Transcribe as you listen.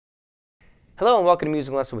Hello and welcome to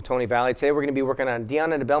Music Lesson with Tony Valley. Today we're going to be working on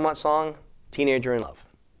Dion and the Belmont song, Teenager in Love.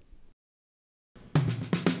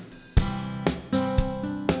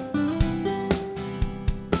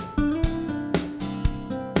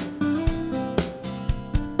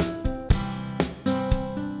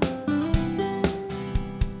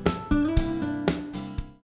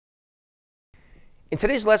 In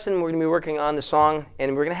today's lesson, we're going to be working on the song,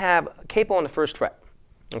 and we're going to have a capo on the first fret.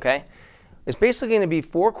 Okay? It's basically going to be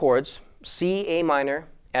 4 chords: C, A minor,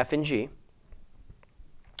 F, and G.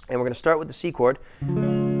 And we're going to start with the C chord,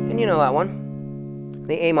 and you know that one,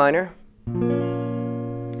 the A minor.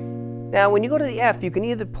 Now, when you go to the F, you can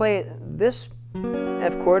either play this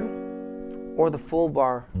F chord or the full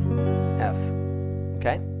bar F.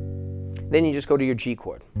 Okay? Then you just go to your G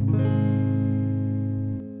chord.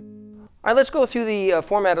 All right, let's go through the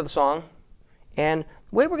format of the song. And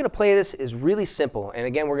the way we're going to play this is really simple. And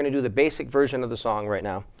again, we're going to do the basic version of the song right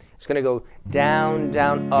now. It's going to go down,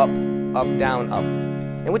 down, up, up, down, up.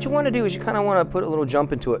 And what you want to do is you kind of want to put a little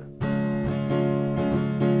jump into it.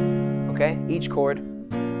 Okay, each chord.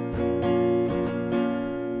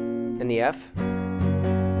 And the F.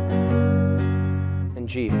 And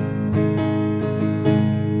G.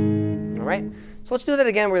 All right, so let's do that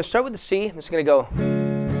again. We're going to start with the C. It's going to go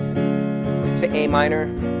to A minor,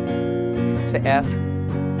 to F,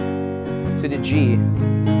 to the G,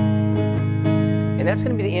 and that's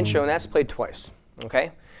going to be the intro, and that's played twice.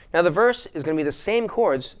 Okay? Now the verse is going to be the same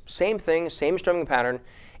chords, same thing, same strumming pattern,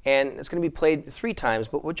 and it's going to be played 3 times.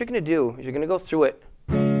 But what you're going to do is you're going to go through it.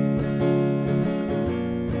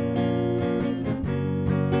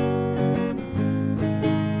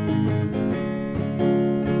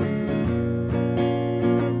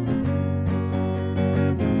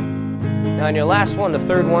 Now in your last one, the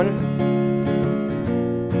third one,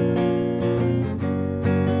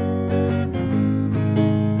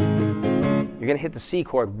 you're going to hit the C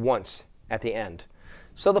chord once at the end.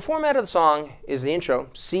 So the format of the song is the intro,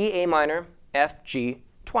 C, A minor, F, G,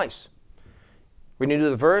 twice. We're going to do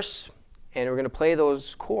the verse, and we're going to play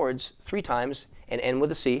those chords 3 times and end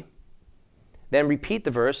with a C. Then repeat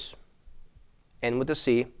the verse, end with a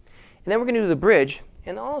C. And then we're going to do the bridge,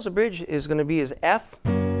 and all the bridge is going to be is F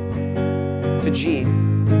to G.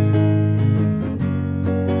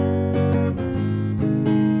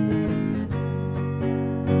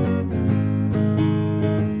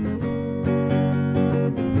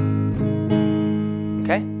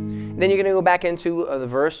 Okay? Then you're going to go back into the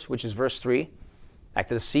verse, which is verse 3. Back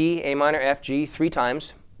to the C, A minor, F, G 3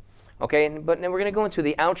 times. Okay, but then we're going to go into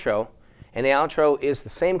the outro, and the outro is the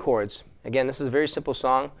same chords. Again, this is a very simple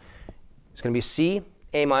song. It's going to be C,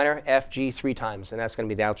 A minor, F, G 3 times, and that's going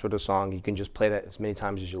to be the outro of the song. You can just play that as many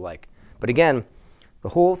times as you like. But again, the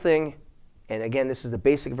whole thing, and again, this is the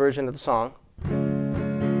basic version of the song.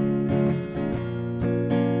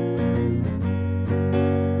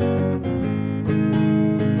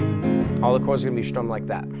 All the chords are going to be strummed like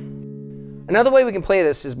that. Another way we can play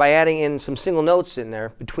this is by adding in some single notes in there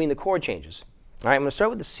between the chord changes. All right, I'm going to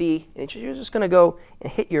start with the C, and you're just going to go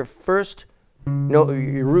and hit your first note,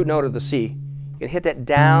 your root note of the C. You're going to hit that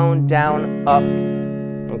down, down, up,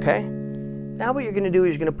 okay? Now what you're going to do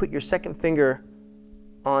is you're going to put your second finger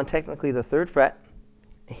on technically the 3rd fret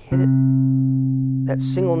and hit it, that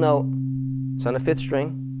single note. It's on the 5th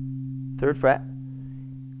string, 3rd fret,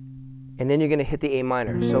 and then you're going to hit the A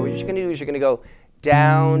minor. So what you're going to do is you're going to go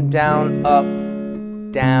down, down, up,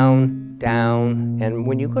 down, down, and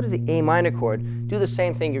when you go to the A minor chord, do the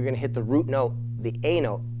same thing. You're going to hit the root note, the A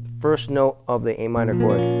note, first note of the A minor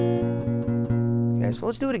chord. Okay, so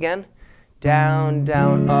let's do it again. Down,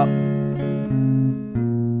 down, up.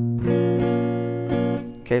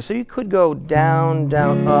 Okay, so you could go down,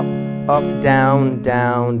 down, up, up, down,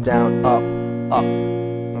 down, down, up, up.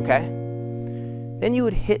 Okay? Then you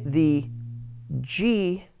would hit the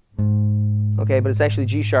G, okay, but it's actually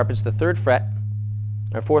G sharp. It's the 3rd fret,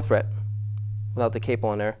 or 4th fret, without the capo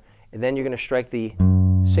on there. And then you're going to strike the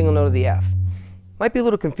single note of the F. Might be a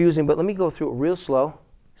little confusing, but let me go through it real slow.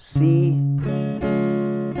 C,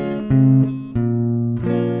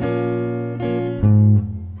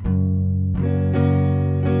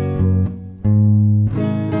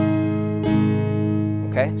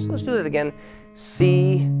 okay, so let's do that again.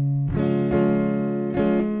 C,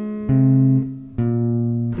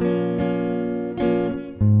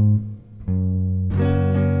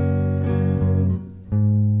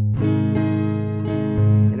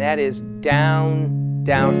 and that is down,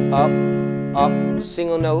 down, up, up,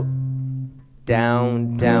 single note,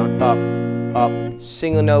 down, down, up, up,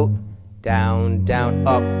 single note, down, down,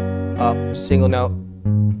 up, up, single note.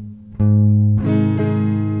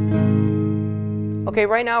 Okay,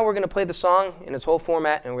 right now we're going to play the song in its whole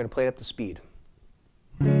format, and we're going to play it up to speed.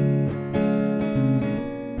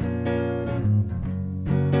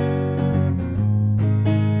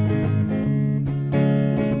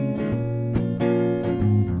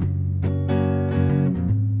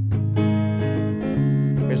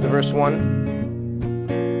 Here's the verse 1.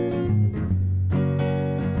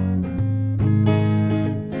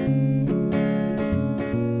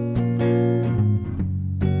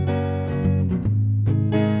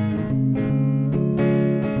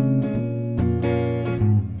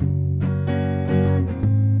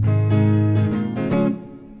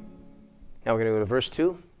 Now we're going to go to verse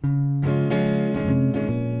 2.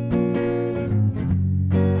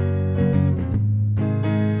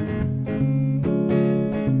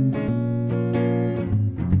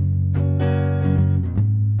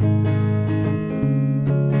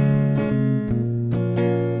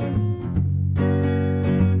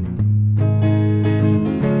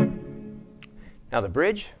 Now the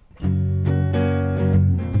bridge.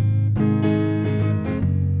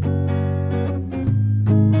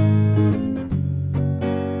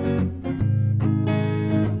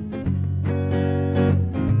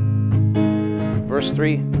 Verse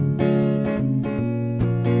 3.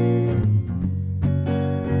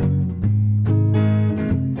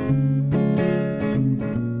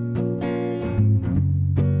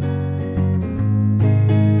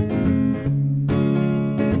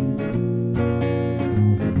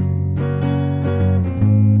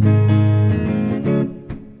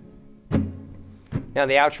 Now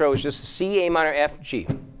the outro is just C, A minor, F, G.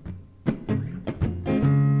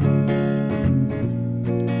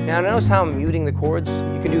 Now notice how I'm muting the chords?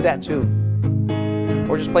 You can do that too.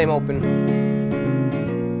 Or just play them open.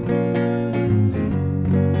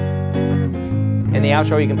 And the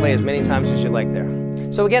outro you can play as many times as you like there.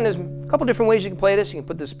 So again, there's a couple different ways you can play this. You can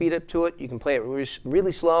put the speed up to it. You can play it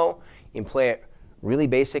really slow. You can play it really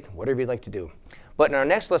basic, whatever you'd like to do. But in our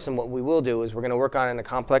next lesson, what we will do is we're going to work on it in a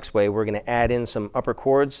complex way. We're going to add in some upper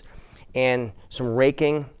chords and some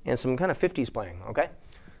raking and some kind of 50s playing, okay?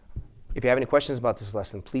 If you have any questions about this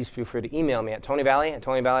lesson, please feel free to email me at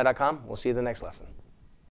tonyvalley@tonyvalley.com. We'll see you in the next lesson.